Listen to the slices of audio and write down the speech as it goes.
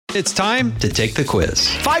It's time to take the quiz.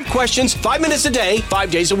 5 questions, 5 minutes a day,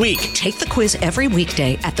 5 days a week. Take the quiz every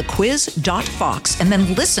weekday at thequiz.fox and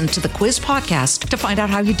then listen to the quiz podcast to find out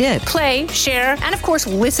how you did. Play, share, and of course,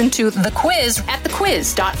 listen to The Quiz at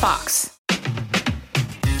thequiz.fox.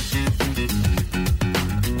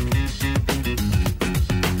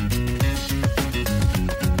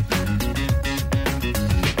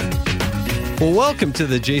 Well, welcome to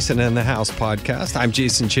the Jason and the House podcast. I'm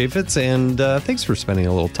Jason Chaffetz, and thanks for spending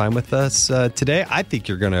a little time with us today. I think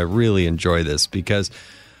you're going to really enjoy this because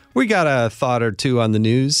we got a thought or two on the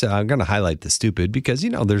news. I'm going to highlight the stupid because,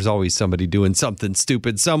 you know, there's always somebody doing something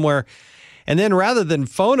stupid somewhere. And then rather than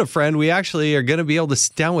phone a friend, we actually are going to be able to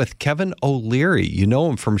sit down with Kevin O'Leary. You know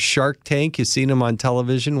him from Shark Tank. You've seen him on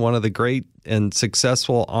television, one of the great and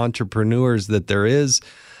successful entrepreneurs that there is.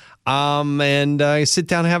 And I sit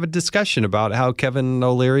down and have a discussion about how Kevin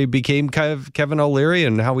O'Leary became Kevin O'Leary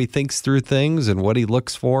and how he thinks through things and what he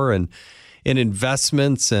looks for and in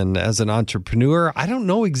investments and as an entrepreneur. I don't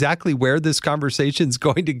know exactly where this conversation is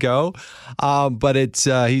going to go, but it's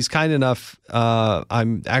he's kind enough.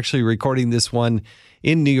 I'm actually recording this one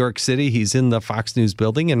in New York City. He's in the Fox News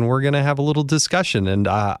building, and we're going to have a little discussion, and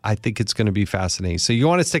I think it's going to be fascinating. So you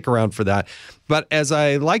want to stick around for that. But as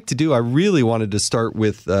I like to do, I really wanted to start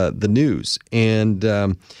with the news.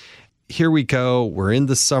 And here we go. We're in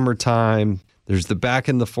the summertime. There's the back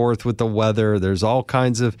and the forth with the weather. There's all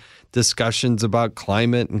kinds of discussions about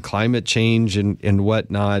climate and climate change and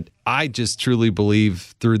whatnot. I just truly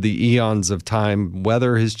believe through the eons of time,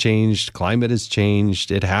 weather has changed, climate has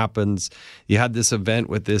changed. It happens. You had this event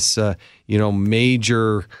with this,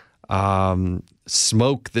 major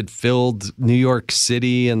smoke that filled New York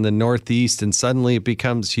City and the Northeast, and suddenly it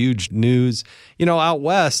becomes huge news. You know, out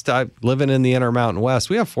west, I'm living in the Intermountain West,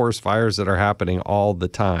 we have forest fires that are happening all the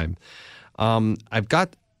time. I've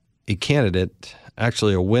got a candidate,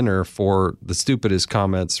 actually a winner for the stupidest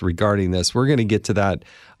comments regarding this. We're going to get to that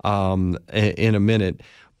in a minute.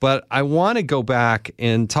 But I want to go back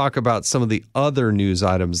and talk about some of the other news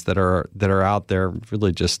items that are out there,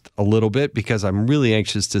 really just a little bit, because I'm really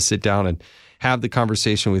anxious to sit down and have the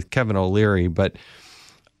conversation with Kevin O'Leary. But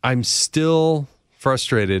I'm still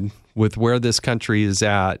frustrated with where this country is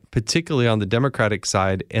at, particularly on the Democratic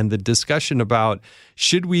side, and the discussion about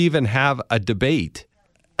should we even have a debate.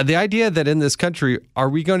 The idea that in this country, are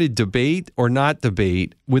we going to debate or not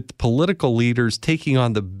debate with political leaders taking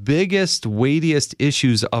on the biggest, weightiest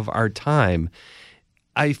issues of our time?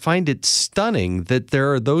 I find it stunning that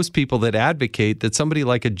there are those people that advocate that somebody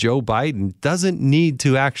like a Joe Biden doesn't need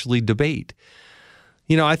to actually debate.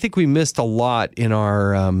 You know, I think we missed a lot in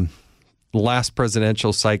our last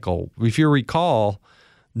presidential cycle. If you recall,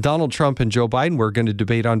 Donald Trump and Joe Biden were going to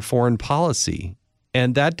debate on foreign policy,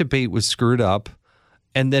 and that debate was screwed up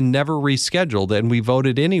and then never rescheduled, and we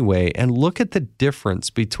voted anyway. And look at the difference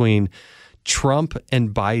between Trump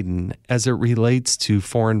and Biden as it relates to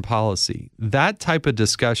foreign policy. That type of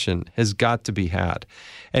discussion has got to be had.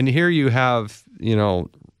 And here you have,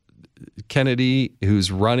 Kennedy, who's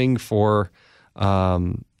running for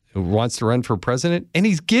who wants to run for president, and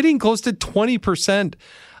he's getting close to 20%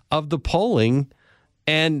 of the polling.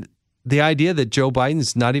 And the idea that Joe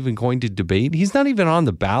Biden's not even going to debate, he's not even on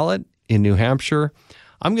the ballot in New Hampshire.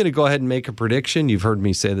 I'm going to go ahead and make a prediction. You've heard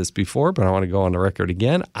me say this before, but I want to go on the record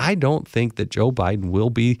again. I don't think that Joe Biden will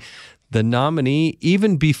be the nominee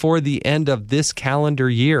even before the end of this calendar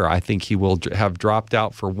year. I think he will have dropped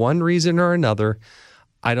out for one reason or another.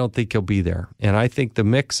 I don't think he'll be there. And I think the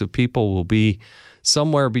mix of people will be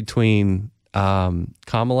somewhere between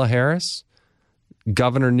Kamala Harris,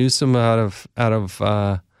 Governor Newsom out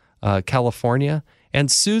of California,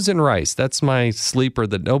 and Susan Rice. That's my sleeper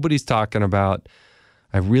that nobody's talking about.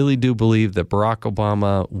 I really do believe that Barack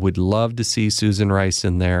Obama would love to see Susan Rice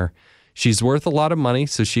in there. She's worth a lot of money,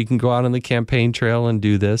 so she can go out on the campaign trail and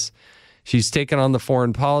do this. She's taken on the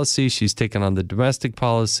foreign policy. She's taken on the domestic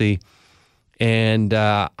policy. And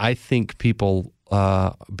I think people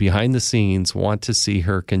behind the scenes want to see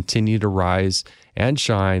her continue to rise and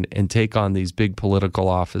shine and take on these big political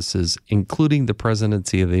offices, including the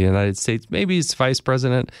presidency of the United States. Maybe it's vice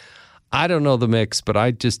president. I don't know the mix, but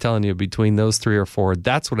I'm just telling you, between those 3 or 4,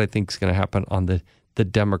 that's what I think is going to happen on the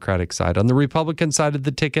Democratic side. On the Republican side of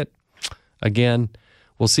the ticket, again,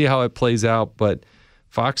 we'll see how it plays out. But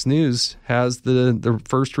Fox News has the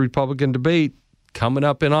first Republican debate coming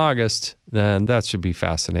up in August, then that should be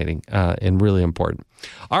fascinating and really important.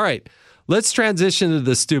 All right, let's transition to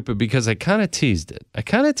the stupid, because I kind of teased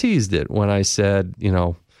it when I said,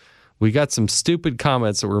 we got some stupid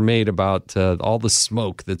comments that were made about all the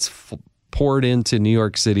smoke that's poured into New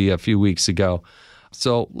York City a few weeks ago.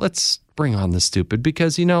 So let's bring on the stupid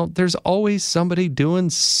because, there's always somebody doing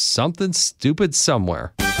something stupid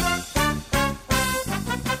somewhere.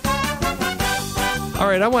 All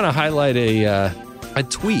right, I want to highlight a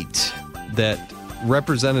tweet that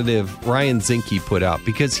Representative Ryan Zinke put out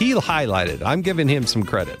because he highlighted. I'm giving him some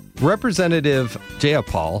credit. Representative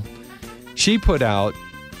Jayapal, she put out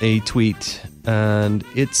a tweet and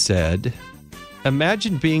it said,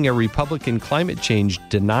 "Imagine being a Republican climate change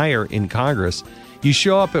denier in Congress. You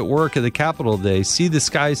show up at work at the Capitol today, see the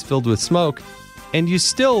skies filled with smoke, and you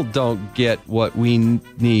still don't get what we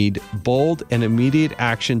need: bold and immediate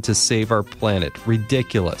action to save our planet.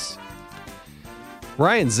 Ridiculous."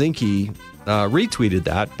 Ryan Zinke retweeted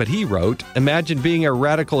that, but he wrote, "Imagine being a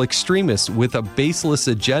radical extremist with a baseless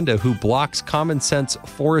agenda who blocks common sense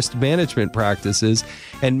forest management practices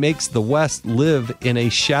and makes the West live in a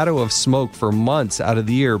shadow of smoke for months out of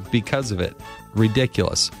the year because of it.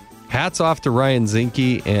 Ridiculous." Hats off to Ryan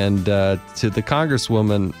Zinke and to the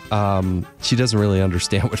Congresswoman. She doesn't really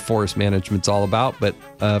understand what forest management's all about, but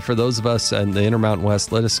for those of us in the Intermountain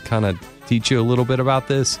West, let us kind of teach you a little bit about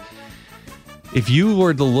this. If you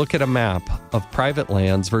were to look at a map of private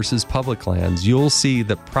lands versus public lands, you'll see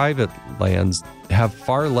that private lands have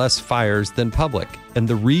far less fires than public. And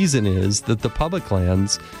the reason is that the public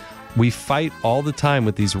lands, we fight all the time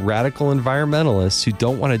with these radical environmentalists who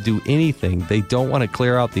don't want to do anything. They don't want to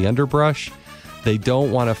clear out the underbrush. They don't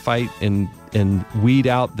want to fight and weed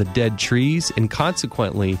out the dead trees. And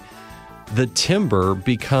consequently, the timber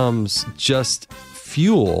becomes just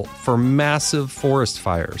fuel for massive forest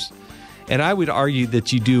fires. And I would argue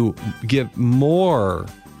that you do have more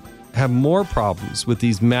problems with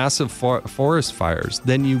these massive forest fires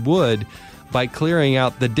than you would by clearing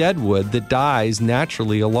out the dead wood that dies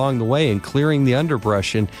naturally along the way and clearing the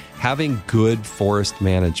underbrush and having good forest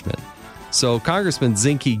management. So Congressman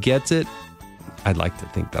Zinke gets it. I'd like to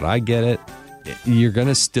think that I get it. You're going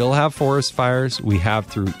to still have forest fires. We have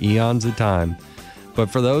through eons of time. But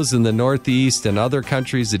for those in the Northeast and other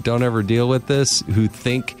countries that don't ever deal with this, who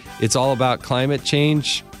think it's all about climate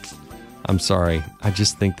change, I'm sorry. I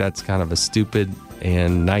just think that's kind of a stupid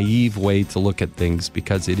and naive way to look at things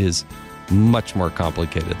because it is much more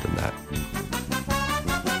complicated than that.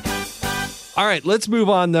 All right, let's move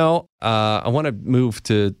on, though. I want to move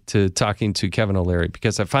to talking to Kevin O'Leary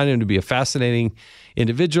because I find him to be a fascinating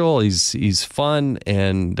individual. He's fun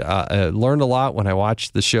and I learned a lot when I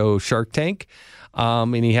watched the show Shark Tank.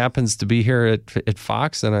 And he happens to be here at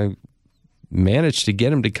Fox, and I managed to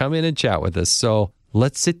get him to come in and chat with us. So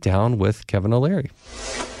let's sit down with Kevin O'Leary.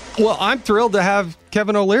 Well, I'm thrilled to have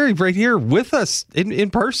Kevin O'Leary right here with us in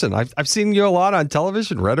person. I've seen you a lot on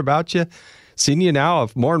television, read about you, seen you now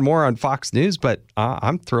more and more on Fox News, but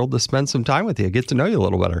I'm thrilled to spend some time with you, get to know you a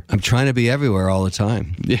little better. I'm trying to be everywhere all the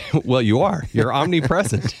time. Yeah, well, you are. You're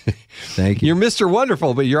omnipresent. Thank you. You're Mr.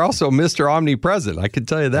 Wonderful, but you're also Mr. Omnipresent. I can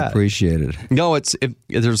tell you that. I appreciate it. No,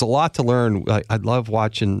 there's a lot to learn. I love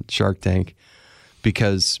watching Shark Tank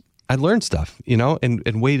because I learn stuff,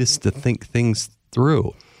 and ways to think things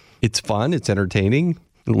through. It's fun. It's entertaining.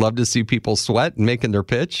 I love to see people sweat and making their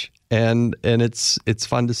pitch, and it's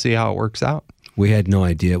fun to see how it works out. We had no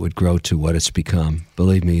idea it would grow to what it's become.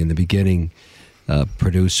 Believe me, in the beginning,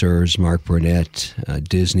 producers, Mark Burnett,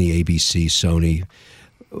 Disney, ABC, Sony,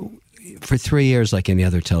 for 3 years, like any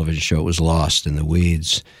other television show, it was lost in the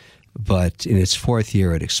weeds. But in its fourth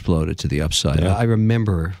year, it exploded to the upside. Yeah. I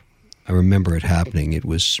remember it happening. It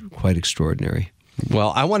was quite extraordinary.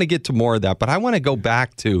 Well, I want to get to more of that, but I want to go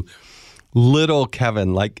back to little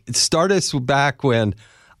Kevin. Like, start us back when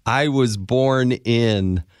I was born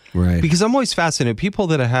in. Right. Because I'm always fascinated. People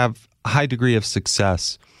that have a high degree of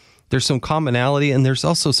success, there's some commonality, and there's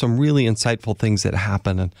also some really insightful things that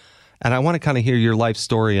happen. And I want to kind of hear your life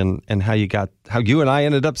story and how you and I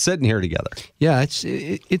ended up sitting here together. Yeah, it's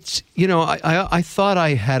I thought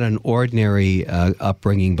I had an ordinary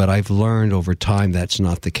upbringing, but I've learned over time that's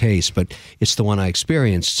not the case. But it's the one I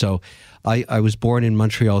experienced. So I was born in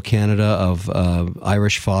Montreal, Canada, of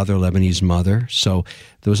Irish father, Lebanese mother. So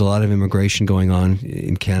there was a lot of immigration going on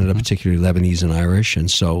in Canada, particularly Lebanese and Irish,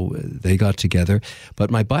 and so they got together.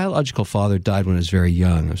 But my biological father died when I was very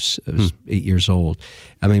young. I was 8 years old.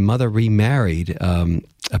 And my mother remarried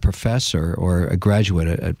a professor or a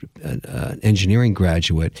graduate, an engineering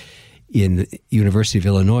graduate in the University of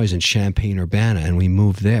Illinois in Champaign-Urbana, and we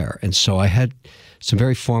moved there. And so I had some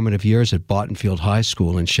very formative years at Bottenfield High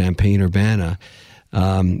School in Champaign-Urbana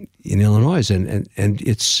in Illinois. And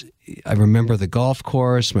I remember the golf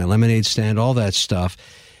course, my lemonade stand, all that stuff.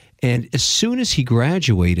 And as soon as he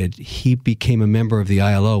graduated, he became a member of the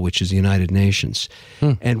ILO, which is the United Nations.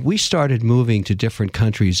 And we started moving to different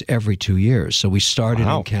countries every 2 years. So we started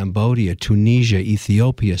in Cambodia, Tunisia,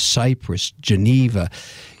 Ethiopia, Cyprus, Geneva,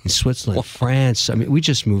 in Switzerland, France. I mean, we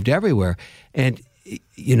just moved everywhere. And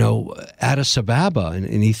Addis Ababa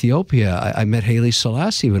in Ethiopia, I met Haile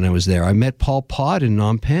Selassie when I was there. I met Pol Pot in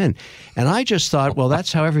Phnom Penh. And I just thought, well,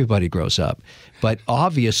 that's how everybody grows up. But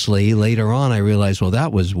obviously, later on, I realized, well,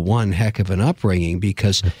 that was one heck of an upbringing,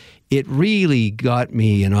 because it really got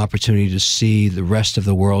me an opportunity to see the rest of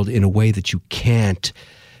the world in a way that you can't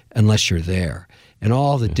unless you're there. And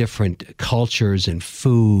all the different cultures and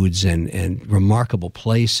foods and remarkable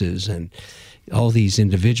places and all these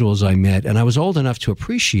individuals I met, and I was old enough to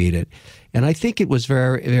appreciate it. And I think it was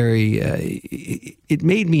very, very, it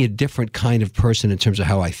made me a different kind of person in terms of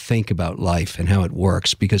how I think about life and how it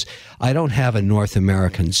works, because I don't have a North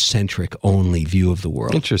American-centric only view of the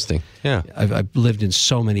world. Interesting, yeah. I've lived in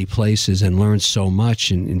so many places and learned so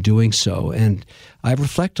much in doing so, and I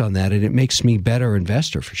reflect on that, and it makes me a better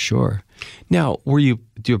investor for sure. Now, do you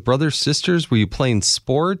have brothers, sisters? Were you playing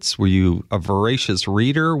sports? Were you a voracious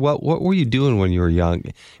reader? What were you doing when you were young?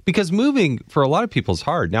 Because moving for a lot of people is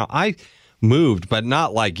hard. Now, I moved, but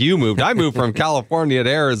not like you moved. I moved from California to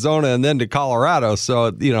Arizona and then to Colorado.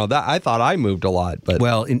 So, that I thought I moved a lot. But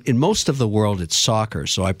well, in most of the world, it's soccer.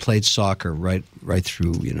 So I played soccer right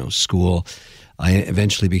through, school. I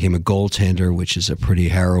eventually became a goaltender, which is a pretty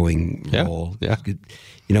harrowing role. Yeah.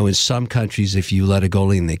 In some countries, if you let a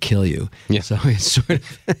goalie in, they kill you. Yeah. So it's sort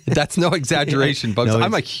of that's no exaggeration, folks.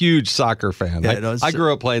 I'm a huge soccer fan. I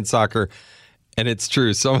grew up playing soccer, and it's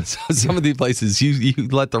true. Some of these places, you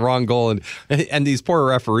let the wrong goal, and these poor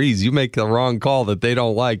referees, you make the wrong call that they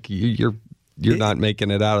don't like, you're not making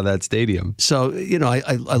it out of that stadium. So,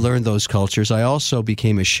 I learned those cultures. I also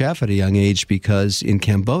became a chef at a young age because in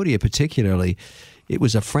Cambodia particularly, it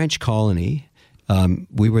was a French colony.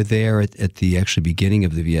 We were there at the actually beginning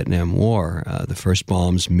of the Vietnam War. The first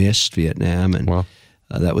bombs missed Vietnam, and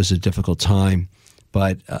that was a difficult time.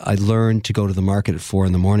 But I learned to go to the market at 4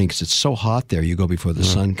 a.m. because it's so hot there. You go before the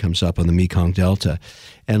sun comes up on the Mekong Delta,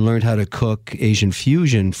 and learned how to cook Asian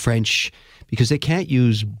fusion French, because they can't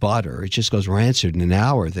use butter. It just goes rancid in an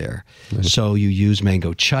hour there. Right. So you use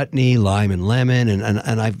mango chutney, lime and lemon,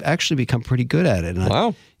 and I've actually become pretty good at it. And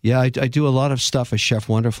I do a lot of stuff as Chef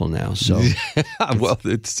Wonderful now. So, well,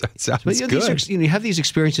 it sounds good. You have these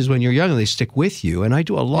experiences when you're young, and they stick with you. And I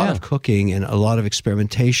do a lot of cooking and a lot of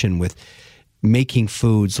experimentation with making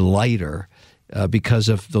foods lighter because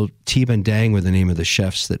of the T. Ben Dang were the name of the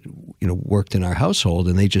chefs that worked in our household,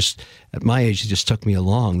 and they just, at my age, they just took me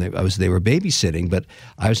along. They were babysitting, but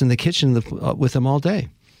I was in the kitchen with them all day.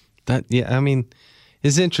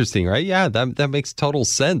 It's interesting, right? Yeah, that makes total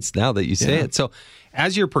sense now that you say it. So,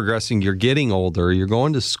 as you're progressing, you're getting older, you're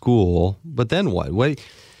going to school, but then what?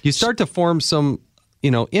 You start to form some,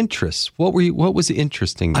 interests. What was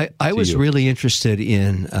interesting? I was really interested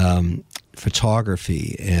in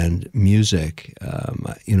photography and music.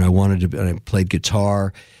 I played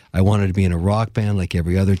guitar. I wanted to be in a rock band like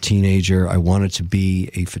every other teenager. I wanted to be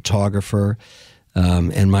a photographer.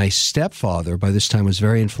 And my stepfather, by this time, was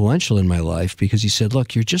very influential in my life because he said,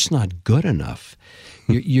 look, you're just not good enough.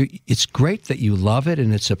 It's great that you love it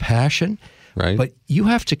and it's a passion, right? But you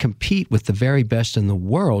have to compete with the very best in the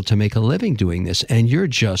world to make a living doing this, and you're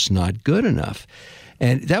just not good enough.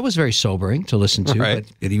 And that was very sobering to listen to,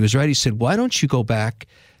 right. But he was right. He said, why don't you go back?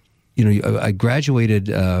 I graduated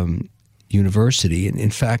university, and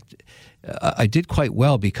in fact, I did quite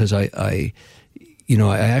well because I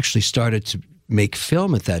actually started to make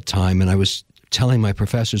film at that time, and I was telling my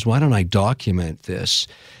professors, why don't I document this,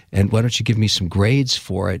 and why don't you give me some grades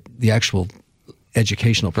for it, the actual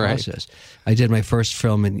educational process. Right. I did my first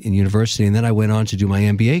film in university, and then I went on to do my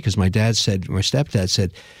MBA because my stepdad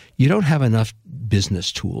said, you don't have enough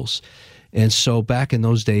business tools. And so back in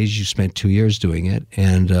those days, you spent 2 years doing it,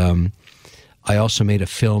 and I also made a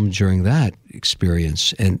film during that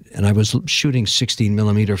experience, and I was shooting 16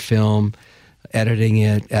 millimeter film, editing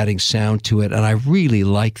it, adding sound to it, and I really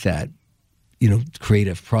like that,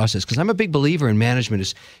 creative process, because I'm a big believer in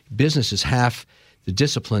management. Business is half the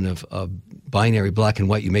discipline of binary black and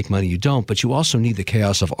white. You make money, you don't, but you also need the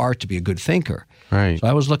chaos of art to be a good thinker. Right. So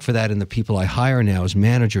I always look for that in the people I hire now as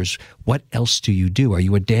managers. What else do you do? Are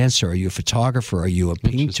you a dancer? Are you a photographer? Are you a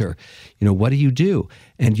painter? What do you do?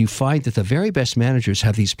 And you find that the very best managers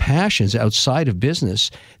have these passions outside of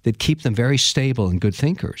business that keep them very stable and good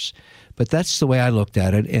thinkers. But that's the way I looked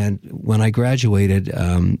at it. And when I graduated,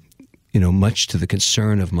 much to the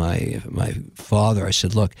concern of my father, I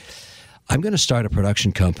said, look, I'm going to start a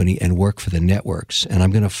production company and work for the networks, and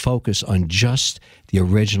I'm going to focus on just the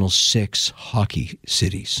original 6 hockey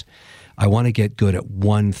cities. I want to get good at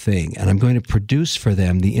one thing, and I'm going to produce for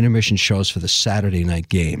them the intermission shows for the Saturday night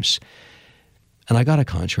games. And I got a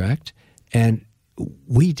contract, and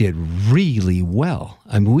we did really well.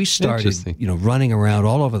 I mean, we started, running around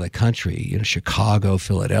all over the country, Chicago,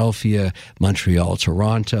 Philadelphia, Montreal,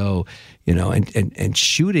 Toronto, and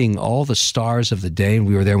shooting all the stars of the day. And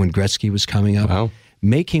we were there when Gretzky was coming up. Wow.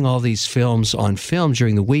 Making all these films on film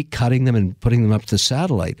during the week, cutting them and putting them up to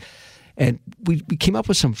satellite. And we came up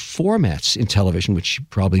with some formats in television, which you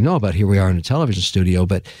probably know about. Here we are in a television studio,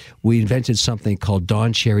 but we invented something called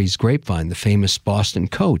Don Cherry's Grapevine, the famous Boston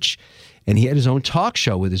coach. And he had his own talk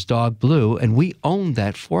show with his dog Blue, and we owned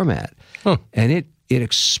that format. Huh. And it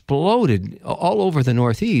exploded all over the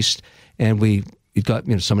Northeast. And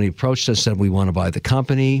somebody approached us, said, we want to buy the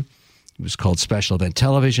company. It was called Special Event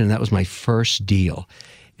Television, and that was my first deal.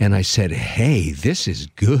 And I said, hey, this is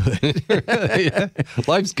good. Yeah,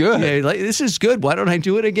 life's good. Yeah, this is good. Why don't I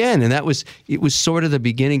do it again? And it was sort of the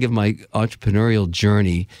beginning of my entrepreneurial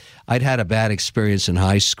journey. I'd had a bad experience in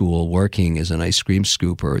high school working as an ice cream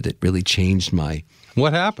scooper that really changed my...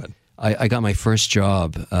 What happened? I got my first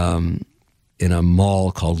job in a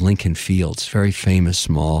mall called Lincoln Fields, very famous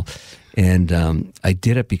mall. And I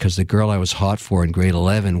did it because the girl I was hot for in grade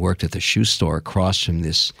 11 worked at the shoe store across from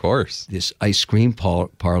this ice cream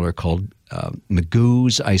parlor called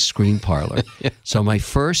Magoo's Ice Cream Parlor. Yeah. So my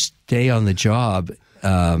first day on the job,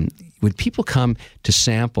 when people come to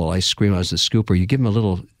sample ice cream as a scooper, you give them a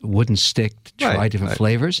little wooden stick to try different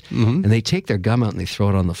flavors, and they take their gum out and they throw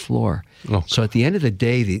it on the floor. Oh. So at the end of the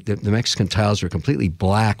day, the Mexican tiles were completely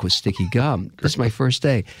black with sticky gum. This is my first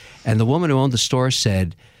day. And the woman who owned the store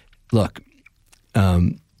said, look,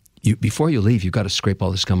 before you leave, you've got to scrape all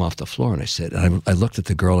this gum off the floor. And I said, I looked at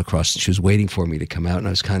the girl across, and she was waiting for me to come out, and I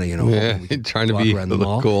was kind of, trying to be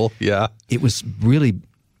look cool. Yeah. It was really,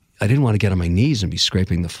 I didn't want to get on my knees and be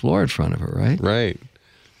scraping the floor in front of her, right? Right.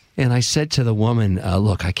 And I said to the woman,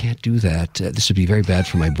 look, I can't do that. This would be very bad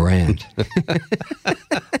for my brand.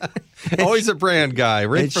 Always a brand guy,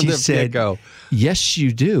 right from the get-go. Yes,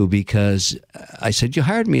 you do, because I said, you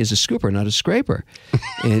hired me as a scooper, not a scraper.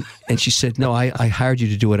 and she said, no, I hired you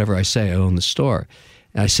to do whatever I say. I own the store.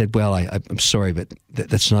 And I said, well, I'm sorry, but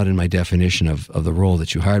that's not in my definition of the role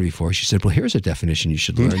that you hired me for. She said, well, here's a definition you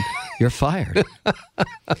should learn. You're fired.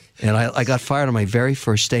 And I got fired on my very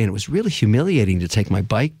first day, and it was really humiliating to take my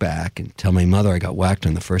bike back and tell my mother I got whacked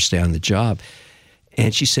on the first day on the job.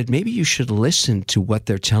 And she said, maybe you should listen to what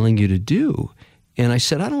they're telling you to do. And I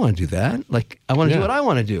said, I don't want to do that. I want to do what I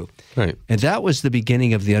want to do. Right. And that was the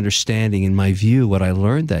beginning of the understanding. In my view, what I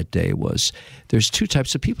learned that day was there's 2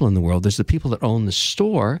 types of people in the world. There's the people that own the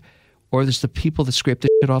store, or there's the people that scrape the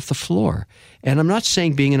shit off the floor. And I'm not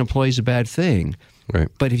saying being an employee is a bad thing. Right.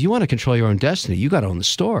 But if you want to control your own destiny, you got to own the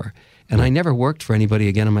store. And I never worked for anybody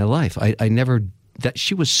again in my life. I never...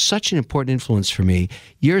 She was such an important influence for me.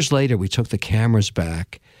 Years later, we took the cameras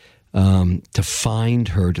back to find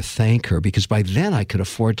her, to thank her, because by then I could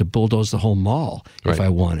afford to bulldoze the whole mall if I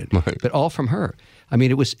wanted. Right. But all from her. I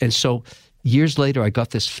mean, it was, and so years later, I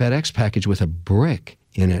got this FedEx package with a brick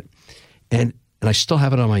in it, and I still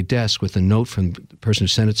have it on my desk with a note from the person who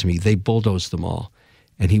sent it to me. They bulldozed them all,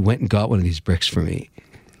 and he went and got one of these bricks for me.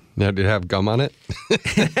 Now, did it have gum on it?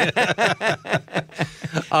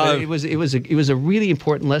 It was a really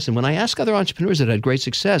important lesson. When I ask other entrepreneurs that had great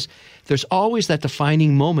success, there's always that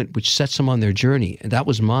defining moment which sets them on their journey, and that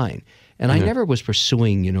was mine. And I never was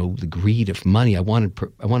pursuing, the greed of money. I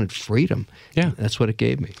wanted freedom. Yeah, that's what it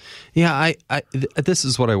gave me. Yeah, this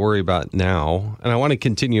is what I worry about now, and I want to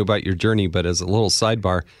continue about your journey. But as a little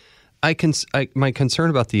sidebar, my concern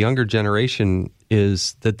about the younger generation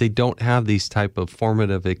is that they don't have these type of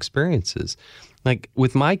formative experiences. Like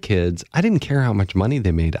with my kids, I didn't care how much money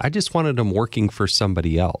they made. I just wanted them working for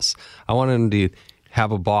somebody else. I wanted them to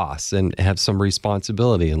have a boss and have some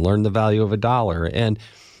responsibility and learn the value of a dollar and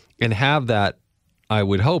have that, I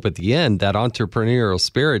would hope at the end, that entrepreneurial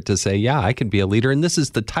spirit to say, yeah, I can be a leader. And this is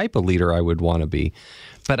the type of leader I would want to be.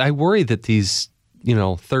 But I worry that these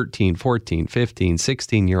 13, 14, 15,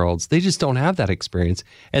 16-year-olds, they just don't have that experience.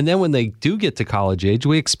 And then when they do get to college age,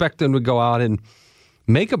 we expect them to go out and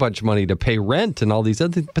make a bunch of money to pay rent and all these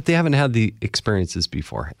other things, but they haven't had the experiences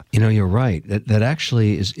before. You're right. That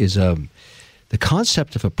actually is the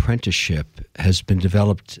concept of apprenticeship has been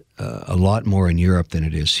developed a lot more in Europe than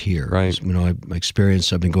it is here. Right. My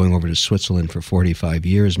experience, I've been going over to Switzerland for 45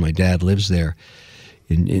 years. My dad lives there.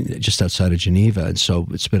 just outside of Geneva, and so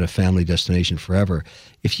it's been a family destination forever.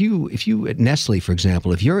 If you at Nestle, for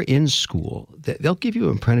example, if you're in school, they'll give you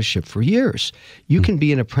an apprenticeship for years. You can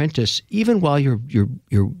be an apprentice even while you're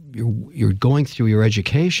going through your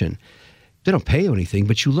education. They don't pay you anything,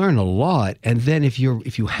 but you learn a lot. And then if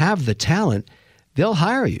you have the talent, they'll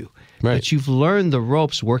hire you. Right. But you've learned the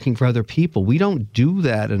ropes working for other people. We don't do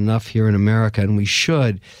that enough here in America, and we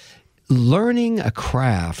should. Learning a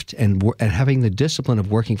craft and having the discipline of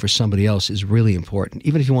working for somebody else is really important,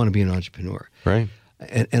 even if you want to be an entrepreneur. Right.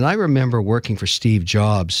 And I remember working for Steve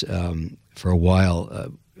Jobs for a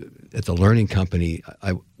while at the Learning Company.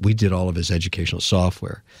 We did all of his educational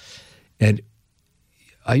software. And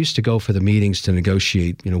I used to go for the meetings to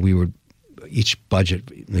negotiate. We were each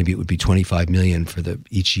budget, maybe it would be $25 million for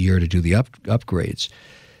each year to do the upgrades.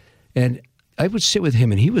 And I would sit with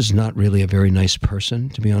him, and he was not really a very nice person,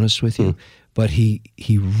 to be honest with you. But he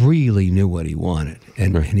really knew what he wanted,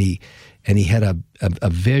 and he had a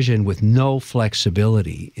vision with no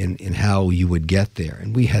flexibility in how you would get there.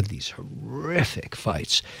 And we had these horrific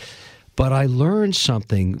fights. But I learned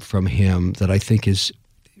something from him that I think is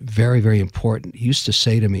very, very important. He used to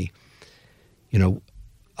say to me,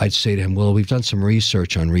 I'd say to him, well, we've done some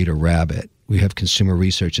research on Rita Rabbit. We have consumer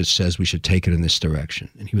research that says we should take it in this direction.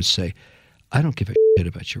 And he would say, I don't give a shit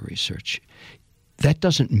about your research. That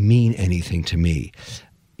doesn't mean anything to me.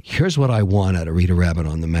 Here's what I want out of Rita Rabbit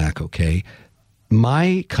on the Mac, okay?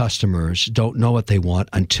 My customers don't know what they want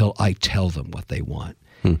until I tell them what they want.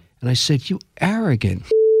 And I said, you arrogant.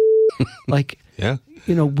 Yeah.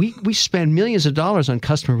 We spend millions of dollars on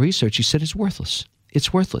customer research. He said, it's worthless.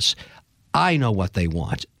 It's worthless. I know what they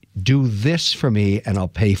want. Do this for me and I'll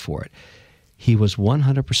pay for it. He was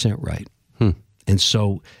 100% right. And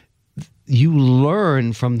so you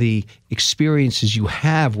learn from the experiences you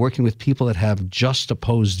have working with people that have just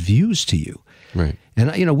opposed views to you. Right.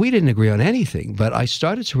 And, we didn't agree on anything, but I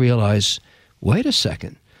started to realize, wait a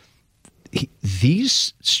second,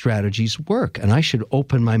 these strategies work, and I should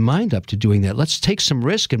open my mind up to doing that. Let's take some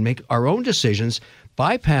risk and make our own decisions,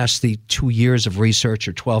 bypass the 2 years of research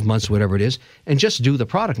or 12 months, whatever it is, and just do the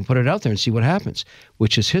product and put it out there and see what happens,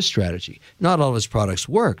 which is his strategy. Not all of his products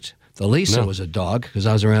worked. The Lisa was a dog because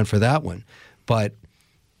I was around for that one. But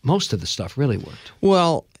most of the stuff really worked.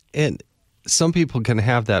 Well, and some people can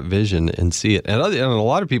have that vision and see it. And a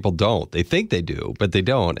lot of people don't. They think they do, but they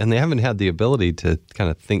don't. And they haven't had the ability to kind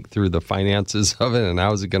of think through the finances of it and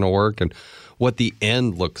how is it going to work and what the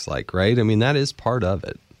end looks like, right? I mean, that is part of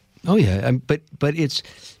it. Oh, yeah. But it's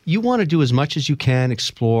you want to do as much as you can,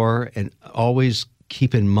 explore, and always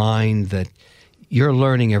keep in mind that you're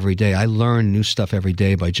learning every day. I learn new stuff every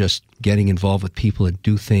day by just getting involved with people that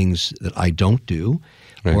do things that I don't do,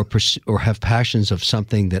 right, or have passions of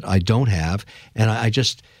something that I don't have. And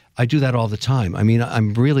I do that all the time. I mean,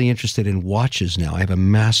 I'm really interested in watches now. I have a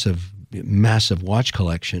massive watch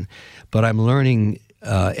collection, but I'm learning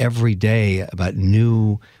every day about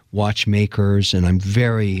new watchmakers, and I'm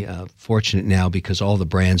very fortunate now because all the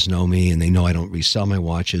brands know me and they know I don't resell my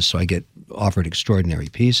watches, so I get offered extraordinary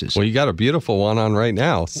pieces. Well, you got a beautiful one on right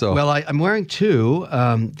now. So, well, I'm wearing two.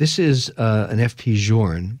 This is an FP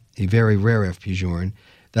Journe, a very rare FP Journe.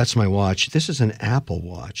 That's my watch. This is an Apple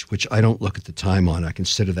Watch, which I don't look at the time on. I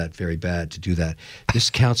consider that very bad to do that. This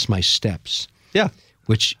counts my steps. Yeah.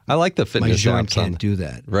 Which I like the fitness. My Journe apps can't do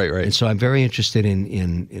that. Right. And so I'm very interested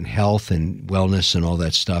in health and wellness and all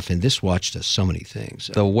that stuff. And this watch does so many things.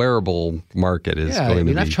 The wearable market is going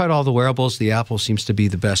to be. I've tried all the wearables. The Apple seems to be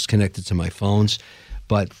the best connected to my phones.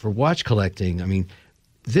 But for watch collecting, I mean,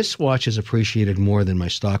 this watch is appreciated more than my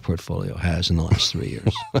stock portfolio has in the last 3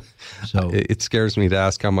 years. So it scares me to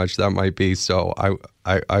ask how much that might be. So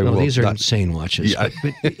I will. These are insane watches.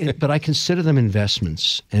 Yeah. But I consider them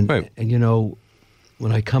investments. And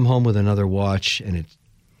when I come home with another watch and it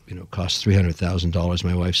costs $300,000,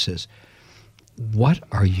 my wife says, what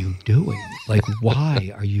are you doing? Like,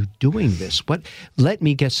 why are you doing this? Let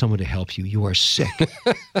me get someone to help you. You are sick.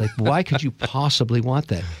 Like, why could you possibly want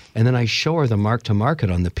that? And then I show her the mark to market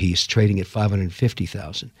on the piece, trading at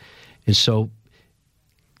 $550,000. And so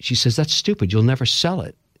she says, that's stupid. You'll never sell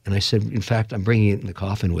it. And I said, in fact, I'm bringing it in the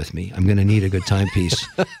coffin with me. I'm going to need a good timepiece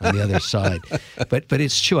on the other side. But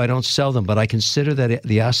it's true. I don't sell them, but I consider that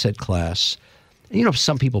the asset class.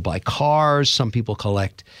 Some people buy cars. Some people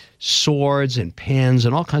collect swords and pens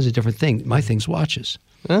and all kinds of different things. My thing's watches.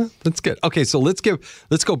 That's good. Okay, so let's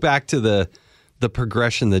go back to the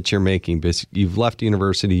progression that you're making. You've left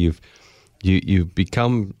university. You've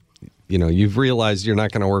become. You've realized you're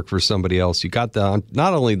not going to work for somebody else. You got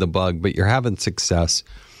not only the bug, but you're having success.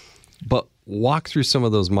 But walk through some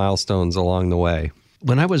of those milestones along the way.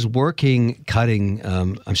 when I was working, cutting,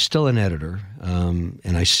 I'm still an editor,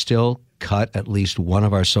 and I still cut at least one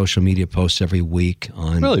of our social media posts every week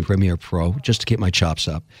on Premiere Pro, just to keep my chops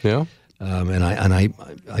up. Yeah. And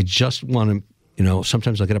I just want to,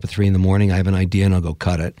 sometimes I'll get up at 3 a.m, I have an idea and I'll go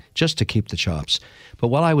cut it just to keep the chops. But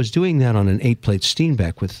while I was doing that on an 8-plate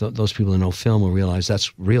Steenbeck, with those people who know film will realize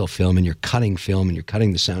that's real film, and you're cutting film and you're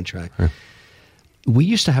cutting the soundtrack. Sure. We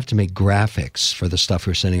used to have to make graphics for the stuff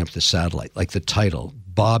we were sending up to the satellite, like the title,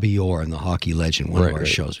 Bobby Orr and the Hockey Legend, one of our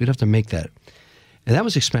shows. We'd have to make that. And that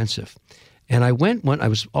was expensive. And I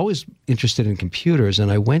was always interested in computers,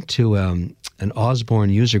 and I went to an Osborne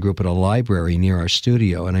user group at a library near our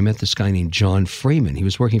studio, and I met this guy named John Freeman. He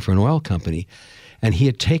was working for an oil company, and he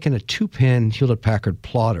had taken a 2-pin Hewlett-Packard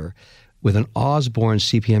plotter with an Osborne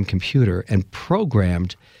CPM computer and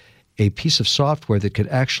programmed a piece of software that could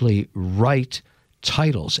actually write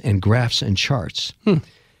titles and graphs and charts.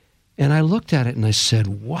 And I looked at it and I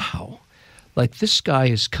said, wow, like this guy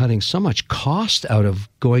is cutting so much cost out of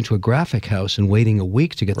going to a graphic house and waiting a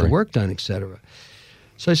week to get the work done, etc.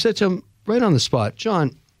 So I said to him right on the spot,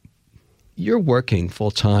 John, you're working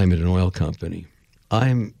full-time at an oil company.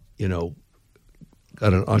 I'm,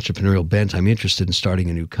 got an entrepreneurial bent. I'm interested in starting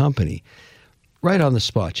a new company. Right on the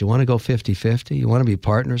spot, you want to go 50-50? You want to be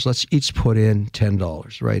partners? Let's each put in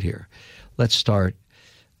 $10 right here. Let's start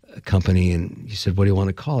a company. And he said, what do you want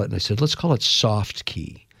to call it? And I said, let's call it Soft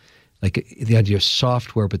Key. Like the idea of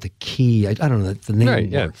software, but the key, I don't know, the name works.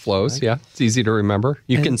 Yeah, it flows, right? Yeah. It's easy to remember.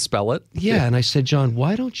 You can spell it. Yeah, and I said, John,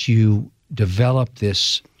 why don't you develop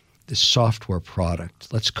this software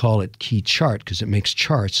product? Let's call it Key Chart, because it makes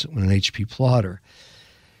charts on an HP plotter.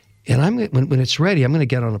 And when it's ready, I'm going to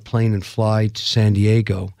get on a plane and fly to San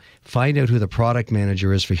Diego, find out who the product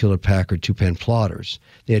manager is for Hewlett-Packard 2-pen plotters.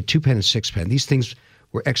 They had 2-pen and 6-pen. These things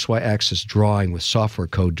were XY-axis drawing with software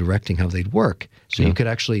code directing how they'd work. So you could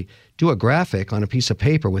actually do a graphic on a piece of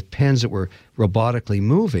paper with pens that were robotically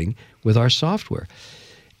moving with our software.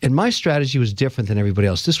 And my strategy was different than everybody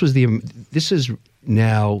else. This is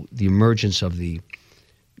now the emergence of the,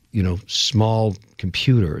 small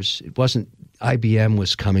computers. It wasn't, IBM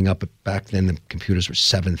was coming up, but back then the computers were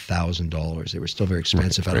 $7,000. They were still very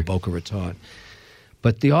expensive out of Boca Raton.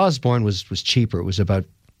 But the Osborne was cheaper. It was about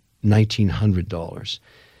 $1,900.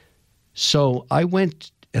 So I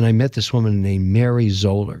went and I met this woman named Mary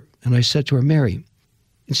Zoller. And I said to her, Mary,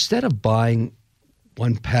 instead of buying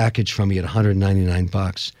one package from me at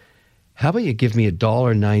 $199, how about you give me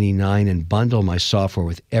 $1.99 and bundle my software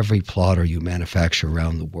with every plotter you manufacture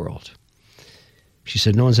around the world? She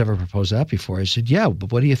said, no one's ever proposed that before. I said, yeah,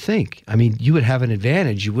 but what do you think? I mean, you would have an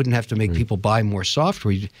advantage. You wouldn't have to make people buy more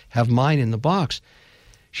software. You'd have mine in the box.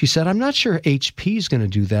 She said, I'm not sure HP is going to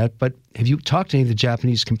do that, but have you talked to any of the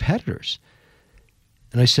Japanese competitors?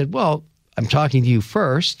 And I said, well, I'm talking to you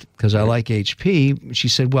first because I like HP. She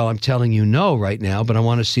said, well, I'm telling you no right now, but I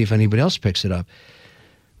want to see if anybody else picks it up.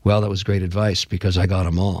 Well, that was great advice because I got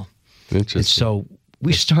them all. And so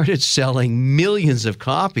we started selling millions of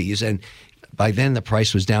copies, and by then the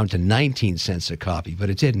price was down to 19 cents a copy, but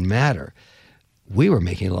it didn't matter. We were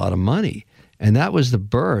making a lot of money. And that was the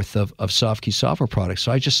birth of SoftKey software products.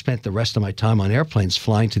 So I just spent the rest of my time on airplanes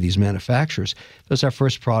flying to these manufacturers. That was our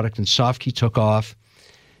first product, and SoftKey took off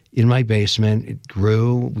in my basement. It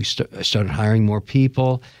grew. I started hiring more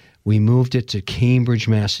people. We moved it to Cambridge,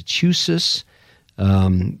 Massachusetts.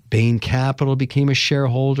 Bain Capital became a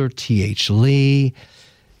shareholder, T.H. Lee.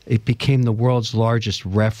 It became the world's largest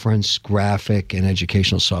reference graphic and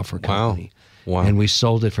educational software company. Wow. And we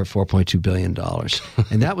sold it for $4.2 billion.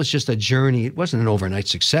 And that was just a journey. It wasn't an overnight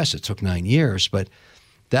success. It took 9 years, but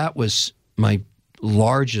that was my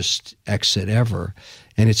largest exit ever.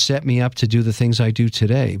 And it set me up to do the things I do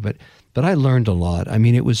today. But I learned a lot. I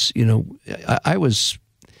mean, it was, I was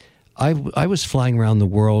flying around the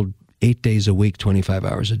world 8 days a week, 25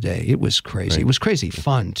 hours a day. It was crazy. Right. It was crazy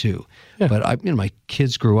fun too. Yeah. But my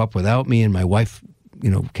kids grew up without me, and my wife,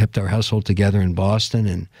 kept our household together in Boston,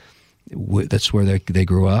 and that's where they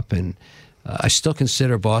grew up. And I still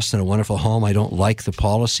consider Boston a wonderful home. I don't like the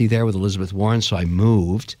policy there with Elizabeth Warren, so I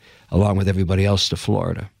moved along with everybody else to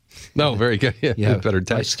Florida. No, very good. Yeah. Better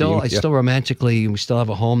tax scheme. I still romantically, we still have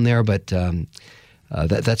a home there, but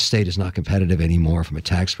that state is not competitive anymore from a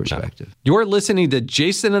tax perspective. No. You're listening to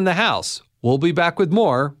Jason in the House. We'll be back with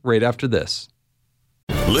more right after this.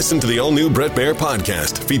 Listen to the all-new Bret Baier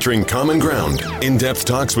podcast featuring Common Ground, in-depth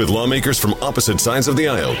talks with lawmakers from opposite sides of the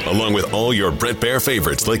aisle, along with all your Bret Baier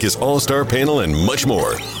favorites like his all-star panel and much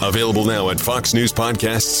more. Available now at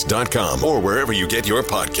foxnewspodcasts.com or wherever you get your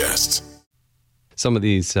podcasts. some of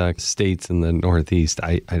these states in the Northeast,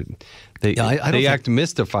 they act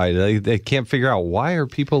mystified. They can't figure out why are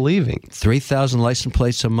people leaving. 3,000 license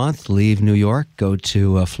plates a month leave New York, go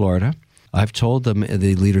to Florida. I've told them,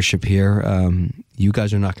 the leadership here, you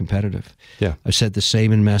guys are not competitive. Yeah. I've said the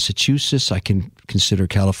same in Massachusetts. I can consider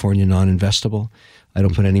California non-investable. I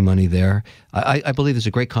don't put any money there. I believe there's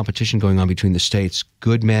a great competition going on between the states.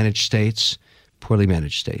 Good managed states, poorly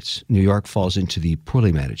managed states. New York falls into the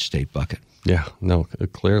poorly managed state bucket. Yeah, no,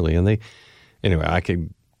 clearly. And anyway, I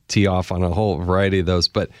could tee off on a whole variety of those,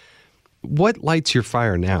 but what lights your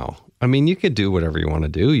fire now? I mean, you could do whatever you want to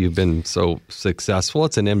do. You've been so successful.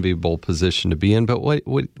 It's an enviable position to be in, but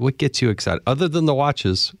what gets you excited? Other than the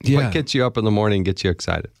watches, what gets you up in the morning and gets you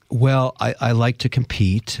excited? Well, I like to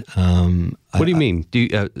compete. What do you mean? Do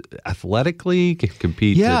you athletically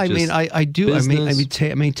compete? Yeah, I mean, I do. Business?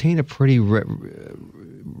 I maintain a pretty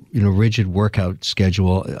rigid workout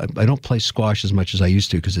schedule. I don't play squash as much as I used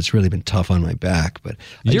to because it's really been tough on my back. But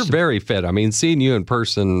you're very fit. I mean, seeing you in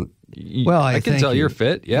person, I can tell you're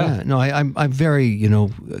fit. Yeah. No, I'm very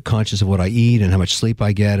conscious of what I eat and how much sleep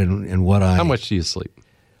I get and what I. How much do you sleep?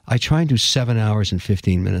 I try and do 7 hours and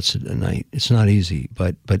 15 minutes a night. It's not easy,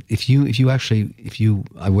 but if you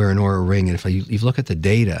I wear an Oura ring, and if you look at the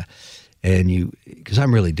data, and because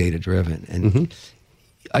I'm really data driven, and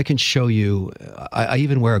I can show you. I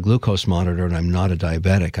even wear a glucose monitor, and I'm not a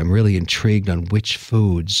diabetic. I'm really intrigued on which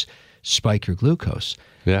foods spike your glucose.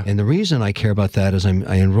 Yeah. And the reason I care about that is I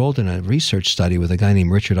enrolled in a research study with a guy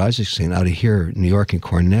named Richard Isaacson out of here, New York, and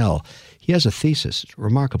Cornell. He has a thesis, a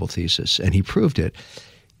remarkable thesis, and he proved it.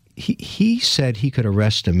 He said he could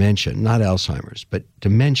arrest dementia, not Alzheimer's, but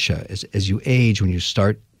dementia as you age, when you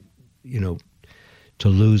start, to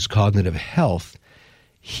lose cognitive health.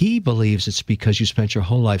 He believes it's because you spent your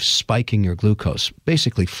whole life spiking your glucose,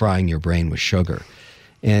 basically frying your brain with sugar.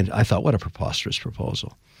 And I thought, what a preposterous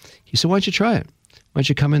proposal. He said, why don't you try it? Why don't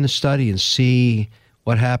you come in the study and see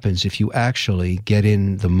what happens if you actually get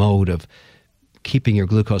in the mode of keeping your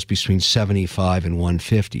glucose between 75 and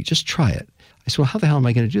 150? Just try it. I said, well, how the hell am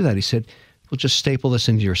I going to do that? He said, we'll just staple this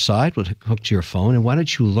into your side, we'll hook to your phone, and why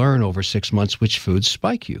don't you learn over 6 months which foods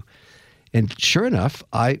spike you? And sure enough,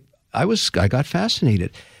 I got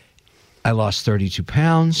fascinated. I lost 32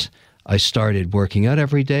 pounds. I started working out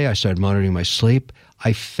every day. I started monitoring my sleep.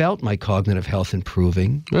 I felt my cognitive health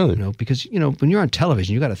improving. Really? Because when you're on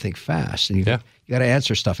television, you got to think fast, and you got to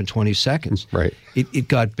answer stuff in 20 seconds. Right. It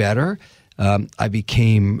got better. I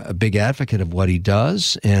became a big advocate of what he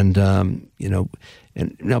does, and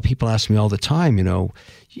now people ask me all the time,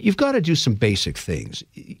 you've got to do some basic things.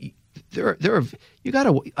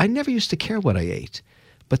 I never used to care what I ate,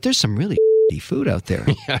 but there's some really food out there.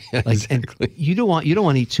 Exactly. And you don't want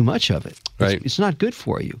to eat too much of it. Right. It's not good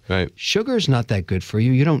for you. Right. Sugar is not that good for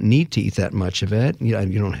you. You don't need to eat that much of it. You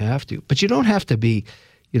don't have to, but you don't have to be,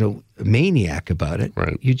 a maniac about it.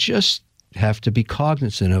 Right. You just have to be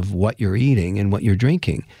cognizant of what you're eating and what you're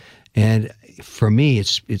drinking. And for me,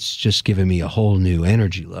 it's just given me a whole new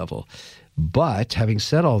energy level. But having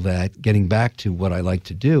said all that, getting back to what I like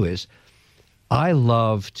to do is I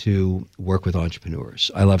love to work with entrepreneurs.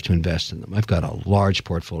 I love to invest in them. I've got a large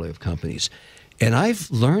portfolio of companies. And I've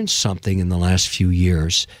learned something in the last few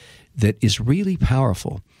years that is really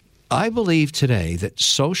powerful. I believe today that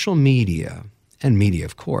social media, and media,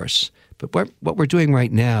 of course, but what we're doing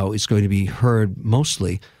right now is going to be heard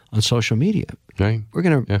mostly on social media. Right.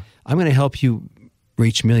 I'm going to help you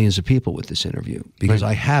reach millions of people with this interview because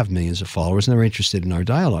I have millions of followers and they're interested in our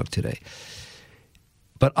dialogue today.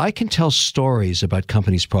 But I can tell stories about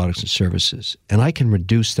companies' products and services, and I can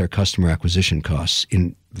reduce their customer acquisition costs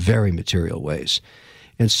in very material ways.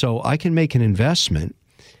 And so I can make an investment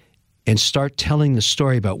and start telling the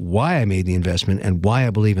story about why I made the investment and why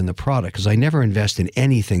I believe in the product, because I never invest in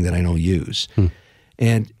anything that I don't use,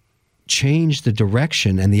 and change the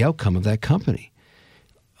direction and the outcome of that company.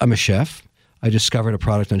 I'm a chef. I discovered a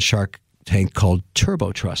product on Shark Tank called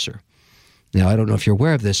Turbo Trusser. Now, I don't know if you're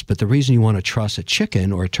aware of this, but the reason you want to truss a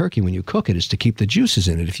chicken or a turkey when you cook it is to keep the juices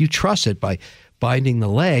in it. If you truss it by binding the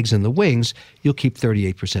legs and the wings, you'll keep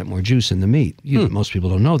 38% more juice in the meat. Most people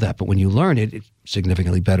don't know that, but when you learn it, it's a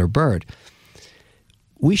significantly better bird.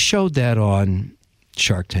 We showed that on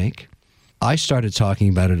Shark Tank. I started talking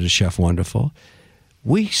about it as Chef Wonderful.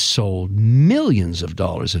 We sold millions of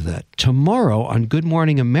dollars of that. Tomorrow on Good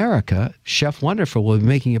Morning America, Chef Wonderful will be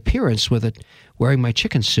making an appearance with it, wearing my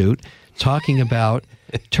chicken suit, talking about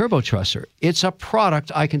Turbo Trusser. It's a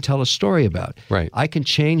product I can tell a story about. Right. I can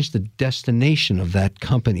change the destination of that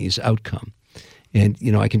company's outcome. And,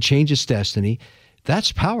 I can change its destiny.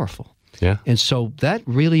 That's powerful. Yeah. And so that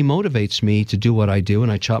really motivates me to do what I do,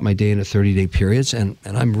 and I chop my day into 30-day periods, and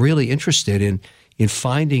I'm really interested in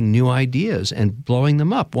finding new ideas and blowing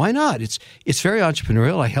them up. Why not? It's very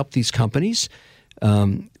entrepreneurial. I help these companies.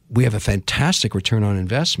 We have a fantastic return on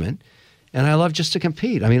investment, and I love just to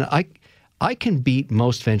compete. I mean, I can beat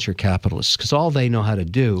most venture capitalists because all they know how to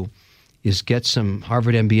do is get some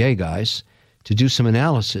Harvard MBA guys to do some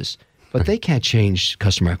analysis, but they can't change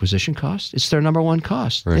customer acquisition costs. It's their number one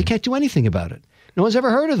cost. Right. They can't do anything about it. No one's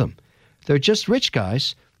ever heard of them. They're just rich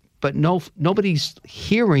guys, but nobody's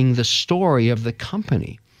hearing the story of the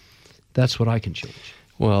company. That's what I can change.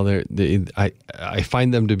 Well, I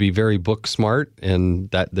find them to be very book smart,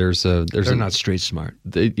 and that they're not street smart.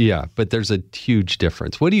 Yeah, but there's a huge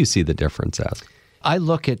difference. What do you see the difference as? I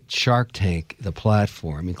look at Shark Tank, the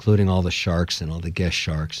platform, including all the sharks and all the guest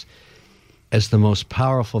sharks, as the most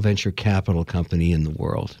powerful venture capital company in the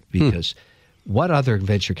world. Because what other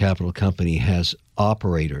venture capital company has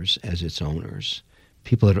operators as its owners?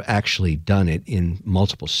 People that have actually done it in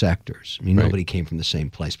multiple sectors. I mean, nobody came from the same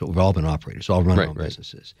place, but we've all been operators, all run our own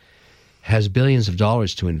businesses. Has billions of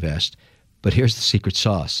dollars to invest, but here's the secret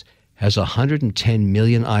sauce. Has 110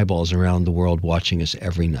 million eyeballs around the world watching us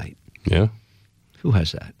every night. Yeah. Who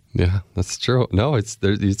has that? Yeah, that's true. No, it's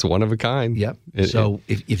one of a kind. Yep.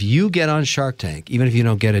 If you get on Shark Tank, even if you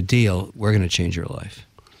don't get a deal, we're going to change your life.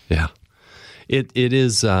 Yeah. It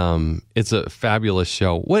is it's a fabulous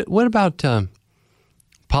show. What about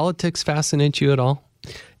politics fascinate you at all?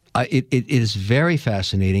 It is very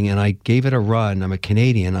fascinating, and I gave it a run. I'm a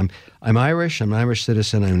Canadian. I'm Irish. I'm an Irish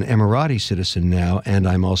citizen. I'm an Emirati citizen now, and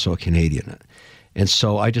I'm also a Canadian. And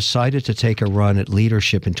so I decided to take a run at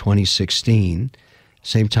leadership in 2016,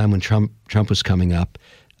 same time when Trump was coming up,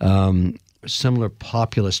 similar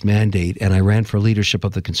populist mandate, and I ran for leadership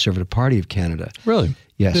of the Conservative Party of Canada. Really?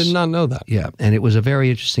 Yes. Did not know that. Yeah, and it was a very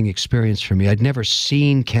interesting experience for me. I'd never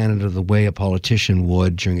seen Canada the way a politician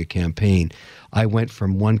would during a campaign. I went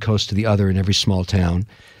from one coast to the other in every small town.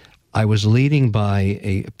 I was leading by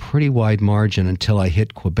a pretty wide margin until I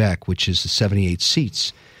hit Quebec, which is the 78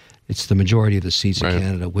 seats. It's the majority of the seats in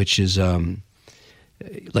Canada, which is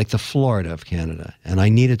like the Florida of Canada. And I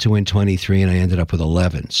needed to win 23, and I ended up with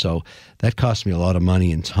 11. So that cost me a lot of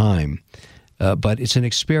money and time. But it's an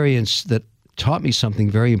experience that taught me something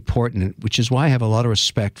very important, which is why I have a lot of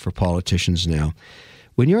respect for politicians now.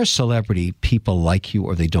 When you're a celebrity, people like you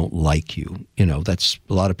or they don't like you. You know, that's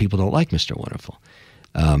a lot of people don't like Mr. Wonderful.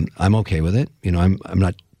 I'm okay with it. You know, I'm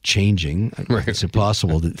not changing. It's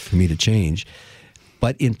impossible for me to change.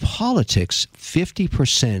 But in politics,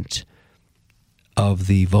 50% of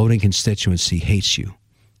the voting constituency hates you,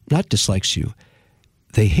 not dislikes you.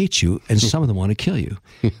 They hate you, and some of them want to kill you.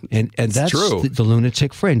 And that's true. The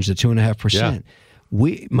lunatic fringe, the 2.5%.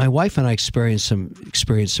 Yeah. My wife and I experienced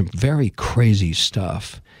some very crazy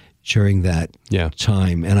stuff during that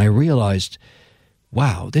time, and I realized,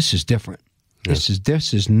 wow, this is different. Yeah.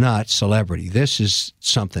 This is not celebrity. This is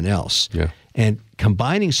something else. Yeah. And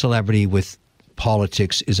combining celebrity with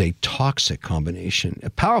politics is a toxic combination, a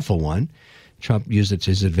powerful one. Trump used it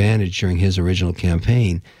to his advantage during his original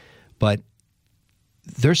campaign, but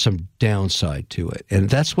there's some downside to it. And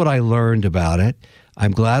that's what I learned about it.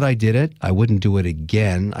 I'm glad I did it. I wouldn't do it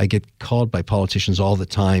again. I get called by politicians all the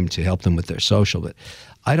time to help them with their social, but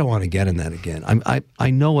I don't want to get in that again. I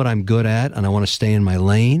know what I'm good at, and I want to stay in my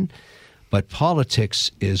lane, but politics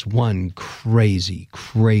is one crazy,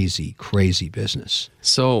 crazy, crazy business.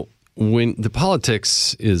 So when the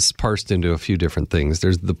politics is parsed into a few different things,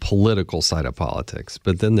 there's the political side of politics,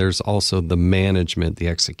 but then there's also the management, the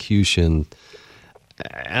execution.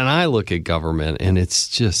 And I look at government, and it's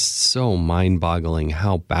just so mind-boggling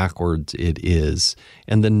how backwards it is.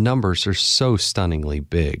 And the numbers are so stunningly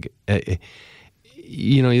big.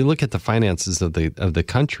 You know, you look at the finances of the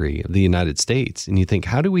country, of the United States, and you think,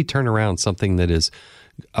 how do we turn around something that is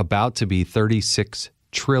about to be $36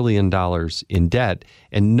 trillion in debt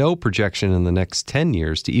and no projection in the next 10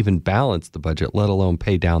 years to even balance the budget, let alone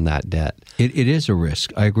pay down that debt? It is a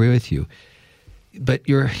risk. I agree with you. But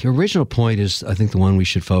your original point is, I think, the one we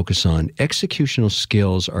should focus on. Executional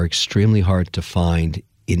skills are extremely hard to find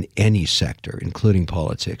in any sector, including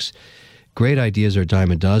politics. Great ideas are a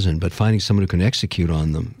dime a dozen, but finding someone who can execute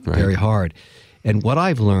on them, very hard. And what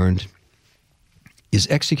I've learned is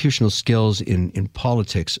executional skills in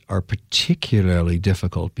politics are particularly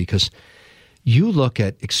difficult because you look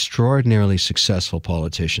at extraordinarily successful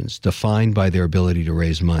politicians defined by their ability to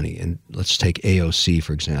raise money. And let's take AOC,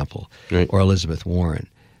 for example, or Elizabeth Warren,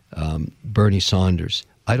 Bernie Sanders.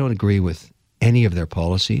 I don't agree with any of their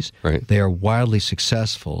policies. Right. They are wildly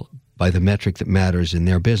successful, by the metric that matters in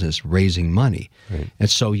their business, raising money. Right. And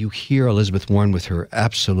so you hear Elizabeth Warren with her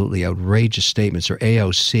absolutely outrageous statements, or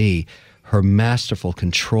AOC, her masterful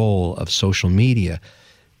control of social media,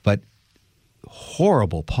 but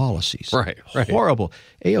horrible policies. Right. Horrible.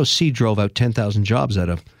 AOC drove out 10,000 jobs out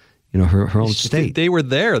of her own state. They were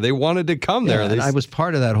there. They wanted to come there. And I was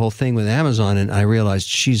part of that whole thing with Amazon, and I realized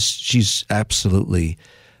she's absolutely,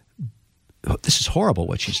 this is horrible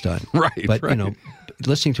what she's done. Right. But,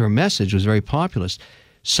 listening to her message was very populist.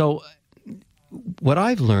 So what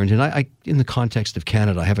I've learned, and I in the context of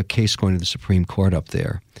Canada, I have a case going to the Supreme Court up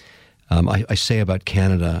there. I say about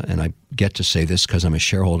Canada, and I get to say this because I'm a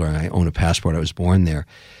shareholder and I own a passport. I was born there.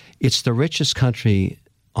 It's the richest country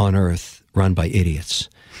on earth run by idiots.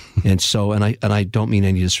 And so, and I don't mean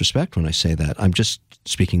any disrespect when I say that. I'm just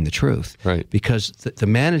speaking the truth. Right. Because the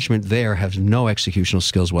management there has no executional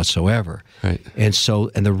skills whatsoever. Right. And so,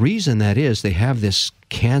 and the reason that is they have this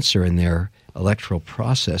cancer in their electoral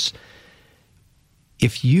process.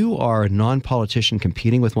 If you are a non-politician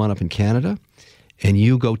competing with one up in Canada, and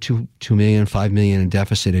you go $2 million, $5 million in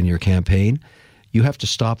deficit in your campaign, you have to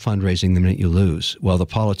stop fundraising the minute you lose. Well, the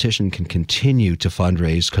politician can continue to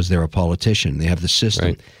fundraise because they're a politician. They have the system.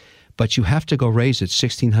 Right. But you have to go raise it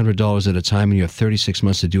 $1,600 at a time, and you have 36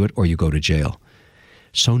 months to do it, or you go to jail.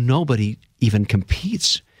 So nobody even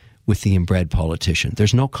competes with the inbred politician.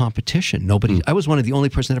 There's no competition. Nobody. I was one of the only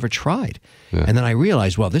person that ever tried. Yeah. And then I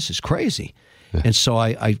realized, well, this is crazy. Yeah. And so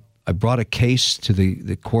I brought a case to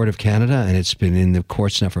the Court of Canada, and it's been in the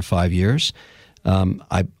courts now for 5 years.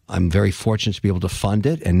 I'm very fortunate to be able to fund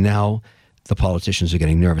it, and now the politicians are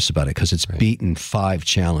getting nervous about it because it's beaten 5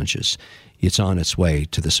 challenges. It's on its way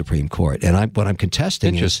to the Supreme Court. And what I'm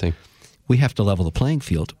contesting is we have to level the playing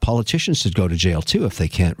field. Politicians should go to jail, too, if they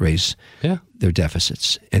can't raise their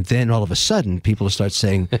deficits. And then all of a sudden, people start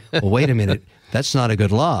saying, well, wait a minute, that's not a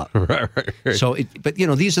good law. Right. So, but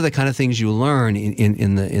these are the kind of things you learn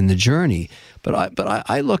in the journey. But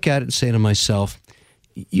I look at it and say to myself,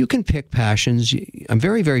 you can pick passions. I'm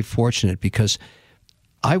very, very fortunate because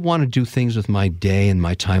I want to do things with my day and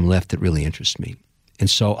my time left that really interest me. And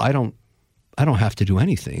so I don't have to do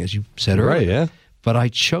anything, as you said earlier. Right, yeah. But I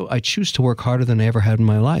choose to work harder than I ever had in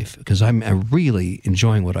my life because I'm really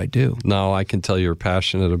enjoying what I do. No, I can tell you're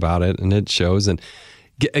passionate about it, and it shows. And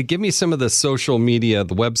give me some of the social media,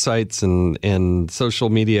 the websites and social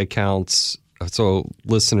media accounts so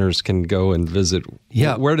listeners can go and visit.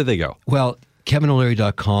 Yeah. Where do they go? Well,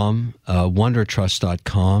 KevinO'Leary.com,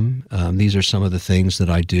 WonderTrust.com. These are some of the things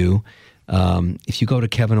that I do. If you go to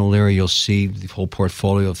Kevin O'Leary, you'll see the whole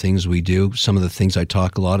portfolio of things we do. Some of the things I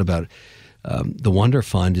talk a lot about. The Wonder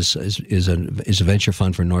Fund is a venture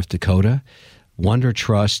fund for North Dakota. Wonder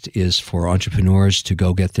Trust is for entrepreneurs to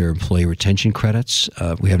go get their employee retention credits.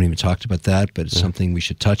 We haven't even talked about that, but it's something we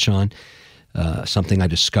should touch on. Something I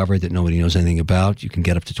discovered that nobody knows anything about. You can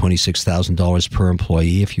get up to $26,000 per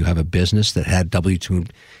employee if you have a business that had W-2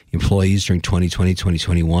 employees during 2020,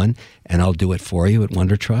 2021, and I'll do it for you at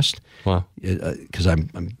Wonder Trust. Wow. Because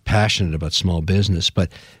I'm passionate about small business.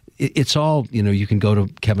 But it's all, you can go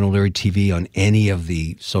to Kevin O'Leary TV on any of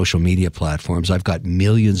the social media platforms. I've got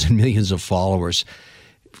millions and millions of followers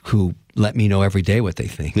who let me know every day what they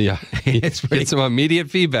think. Yeah. It's get some immediate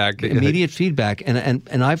feedback. Immediate feedback.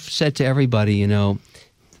 And I've said to everybody,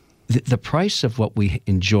 the price of what we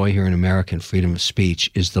enjoy here in America in freedom of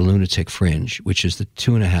speech is the lunatic fringe, which is the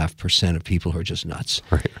 2.5% of people who are just nuts.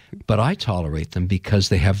 Right. But I tolerate them because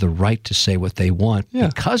they have the right to say what they want,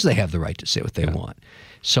 because they have the right to say what they want.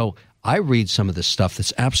 So I read some of the stuff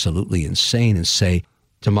that's absolutely insane and say,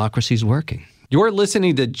 democracy's working. You're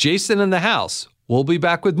listening to Jason in the House. We'll be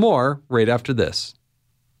back with more right after this.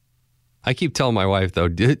 I keep telling my wife, though,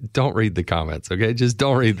 don't read the comments, okay? Just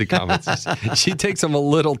don't read the comments. She takes them a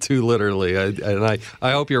little too literally, and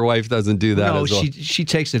I hope your wife doesn't do that as well. she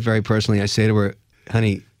takes it very personally. I say to her,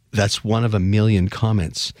 honey, that's one of a million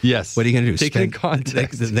comments. Yes. What are you going to do? Take it in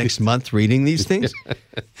context. The next month reading these things?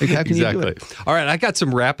 Like, how can you do it? All right, I got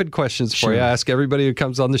some rapid questions for you. I ask everybody who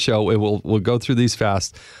comes on the show. We'll go through these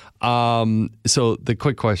fast. So the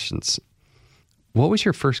quick questions. What was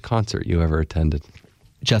your first concert you ever attended?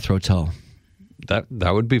 Jethro Tull. That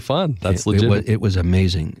would be fun. That's legit. It was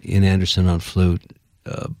amazing. Ian Anderson on flute,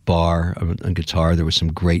 Barr on guitar. There were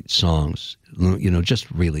some great songs.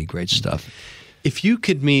 Just really great stuff. If you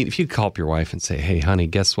could call up your wife and say, "Hey, honey,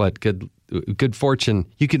 guess what? Good fortune.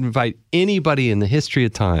 You could invite anybody in the history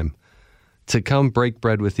of time to come break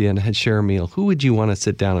bread with you and share a meal." Who would you want to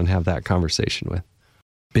sit down and have that conversation with?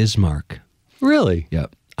 Bismarck. Really? Yeah.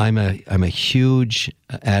 I'm a huge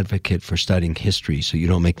advocate for studying history, so you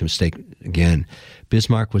don't make the mistake again.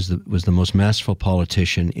 Bismarck was the most masterful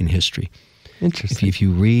politician in history. Interesting. If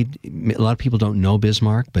you read, a lot of people don't know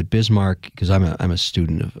Bismarck, but Bismarck, because I'm a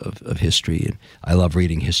student of history, and I love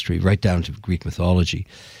reading history, right down to Greek mythology.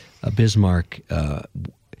 Bismarck,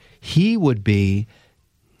 he would be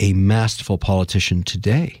a masterful politician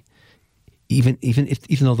today. Even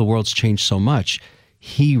though the world's changed so much,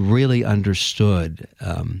 he really understood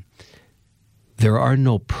there are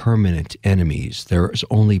no permanent enemies. There's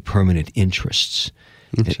only permanent interests.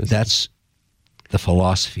 That's the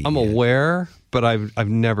philosophy. I'm aware, but I've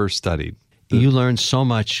never studied. You learn so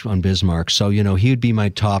much on Bismarck. So, he would be my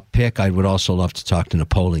top pick. I would also love to talk to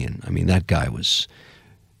Napoleon. I mean, that guy was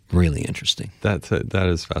really interesting. That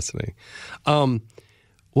is fascinating.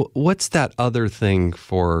 What's that other thing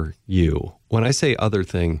for you? When I say other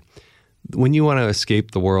thing, when you want to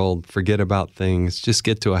escape the world, forget about things, just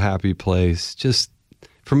get to a happy place.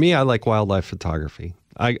 For me, I like wildlife photography.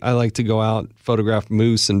 I like to go out, photograph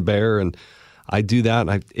moose and bear, and I do that.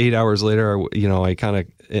 And 8 hours later,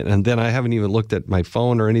 and then I haven't even looked at my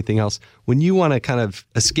phone or anything else. When you want to kind of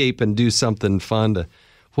escape and do something fun,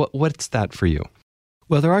 what's that for you?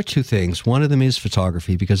 Well, there are two things. One of them is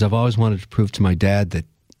photography, because I've always wanted to prove to my dad that,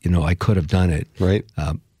 I could have done it. Right.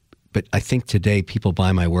 But I think today people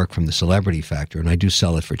buy my work from the celebrity factor, and I do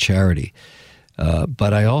sell it for charity.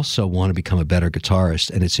 But I also want to become a better guitarist,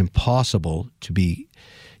 and it's impossible to be,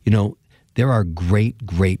 there are great,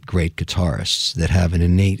 great, great guitarists that have an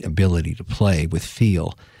innate ability to play with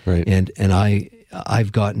feel. Right. And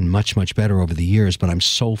I've gotten much, much better over the years, but I'm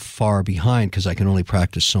so far behind because I can only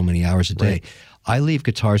practice so many hours a day. Right. I leave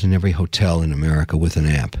guitars in every hotel in America with an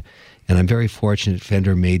amp. And I'm very fortunate.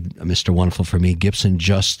 Fender made Mr. Wonderful for me. Gibson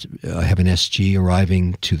I have an SG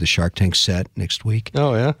arriving to the Shark Tank set next week.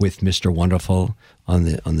 Oh, yeah? With Mr. Wonderful on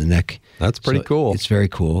the neck. That's pretty cool. It's very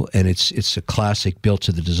cool. And it's a classic built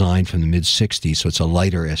to the design from the mid-'60s, so it's a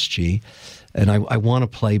lighter SG. And I want to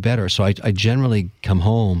play better. So I generally come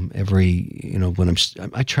home when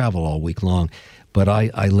I travel all week long, but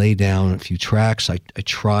I lay down a few tracks. I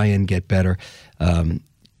try and get better.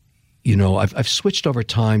 I've switched over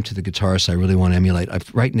time to the guitarist I really want to emulate.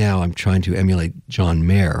 Right now, I'm trying to emulate John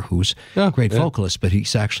Mayer, who's a great vocalist, but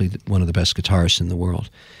he's actually one of the best guitarists in the world,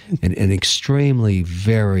 and an extremely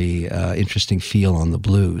very interesting feel on the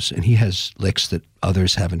blues. And he has licks that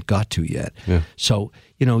others haven't got to yet. Yeah. So,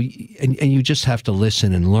 and you just have to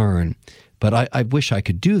listen and learn. But I wish I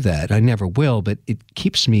could do that. I never will, but it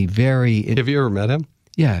keeps me very... Have you ever met him?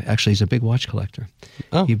 Yeah, actually, he's a big watch collector.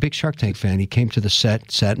 Oh. He's a big Shark Tank fan. He came to the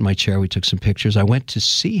set, sat in my chair. We took some pictures. I went to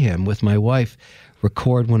see him with my wife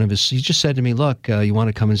record one of his... He just said to me, look, you want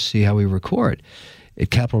to come and see how we record?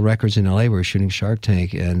 At Capitol Records in L.A., we were shooting Shark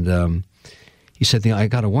Tank, and he said, I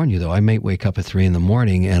got to warn you, though, I may wake up at 3 a.m,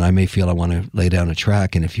 and I may feel I want to lay down a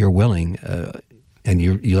track, and if you're willing, and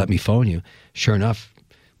you let me phone you, sure enough,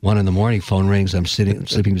 1 a.m, phone rings. I'm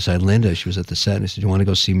sleeping beside Linda. She was at the set, and I said, "You want to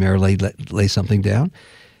go see Mayer lay something down?"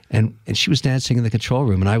 And she was dancing in the control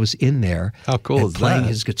room, and I was in there. How cool is playing that?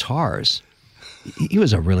 his guitars. He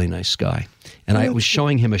was a really nice guy, and I was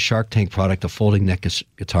showing him a Shark Tank product, a folding neck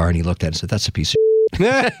guitar, and he looked at it and said, "That's a piece of."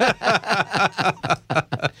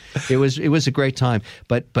 It was a great time,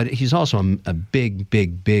 but he's also a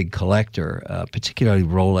big collector, particularly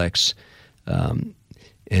Rolex,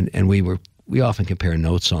 and we often compare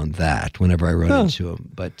notes on that whenever I run into him.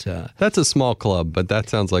 But that's a small club, but that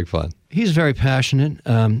sounds like fun. He's very passionate.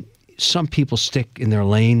 Some people stick in their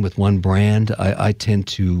lane with one brand. I tend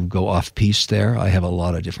to go off-piste there. I have a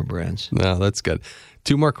lot of different brands. No, that's good.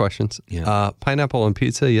 2 more questions. Yeah. Pineapple on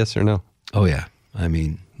pizza, yes or no? Oh, yeah. I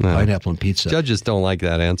mean, pineapple and pizza. Judges don't like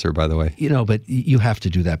that answer, by the way. But you have to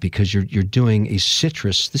do that because you're doing a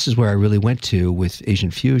citrus. This is where I really went to with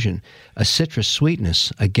Asian fusion. A citrus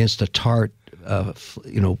sweetness against a tart,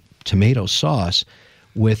 tomato sauce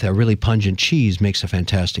with a really pungent cheese makes a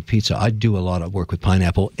fantastic pizza. I do a lot of work with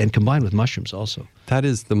pineapple and combined with mushrooms also. That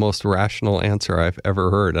is the most rational answer I've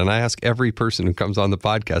ever heard. And I ask every person who comes on the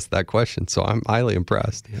podcast that question, so I'm highly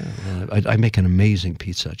impressed. Yeah, well, I make an amazing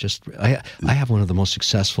pizza. I have one of the most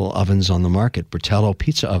successful ovens on the market, Bertello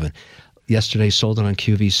Pizza Oven. Yesterday sold it on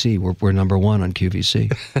QVC. We're number 1 on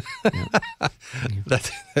QVC. Yeah.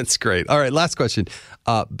 That's great. All right, last question.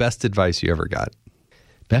 Best advice you ever got?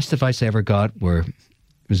 Best advice I ever got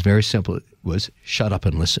was very simple. It was shut up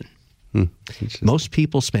and listen. Most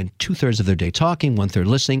people spend 2/3 of their day talking, 1/3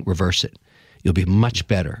 listening. Reverse it. You'll be much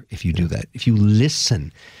better if you do that. If you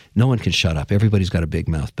listen, no one can shut up. Everybody's got a big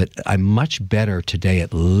mouth. But I'm much better today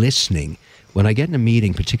at listening. When I get in a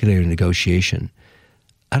meeting, particularly a negotiation,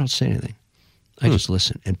 I don't say anything. I just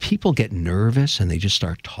listen. And people get nervous and they just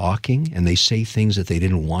start talking and they say things that they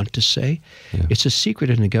didn't want to say. Yeah. It's a secret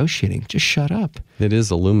of negotiating. Just shut up. It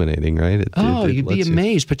is illuminating, right? You'd be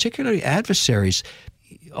amazed, particularly adversaries.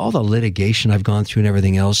 All the litigation I've gone through and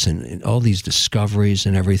everything else, and all these discoveries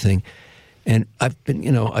and everything. And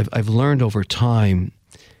I've learned over time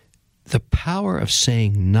the power of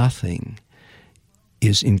saying nothing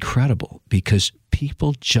is incredible because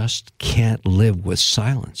people just can't live with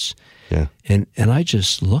silence. Yeah. And I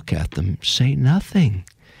just look at them, say nothing.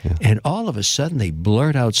 Yeah. And all of a sudden they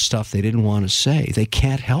blurt out stuff they didn't want to say. They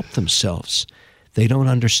can't help themselves. They don't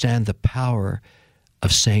understand the power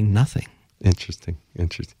of saying nothing. Interesting.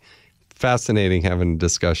 Fascinating having a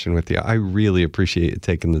discussion with you. I really appreciate you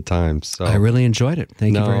taking the time. So I really enjoyed it.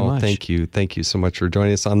 Thank you very much. Thank you. Thank you so much for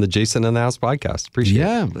joining us on the Jason in the House podcast. Appreciate it.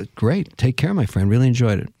 Yeah, great. Take care, my friend. Really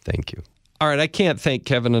enjoyed it. Thank you. All right, I can't thank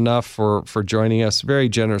Kevin enough for joining us. Very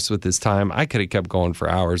generous with his time. I could have kept going for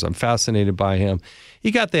hours. I'm fascinated by him. He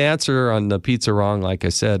got the answer on the pizza wrong, like I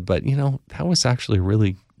said, but that was actually a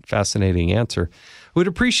really fascinating answer. We'd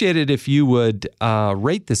appreciate it if you would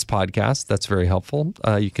rate this podcast. That's very helpful.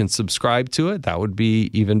 You can subscribe to it. That would be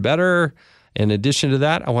even better. In addition to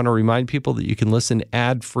that, I want to remind people that you can listen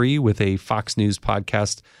ad-free with a Fox News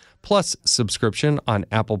Podcast Plus subscription on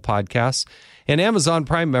Apple Podcasts. And Amazon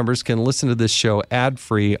Prime members can listen to this show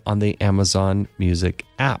ad-free on the Amazon Music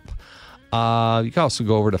app. You can also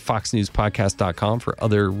go over to foxnewspodcast.com for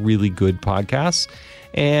other really good podcasts.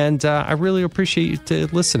 And I really appreciate you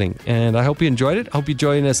listening. And I hope you enjoyed it. I hope you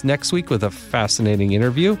join us next week with a fascinating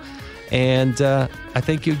interview. And I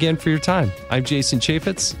thank you again for your time. I'm Jason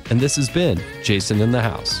Chaffetz, and this has been Jason in the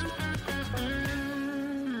House.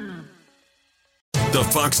 The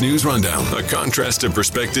Fox News Rundown, a contrast of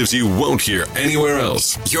perspectives you won't hear anywhere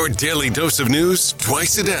else. Your daily dose of news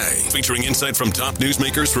twice a day, featuring insight from top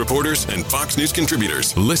newsmakers, reporters, and Fox News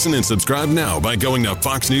contributors. Listen and subscribe now by going to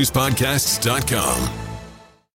foxnewspodcasts.com.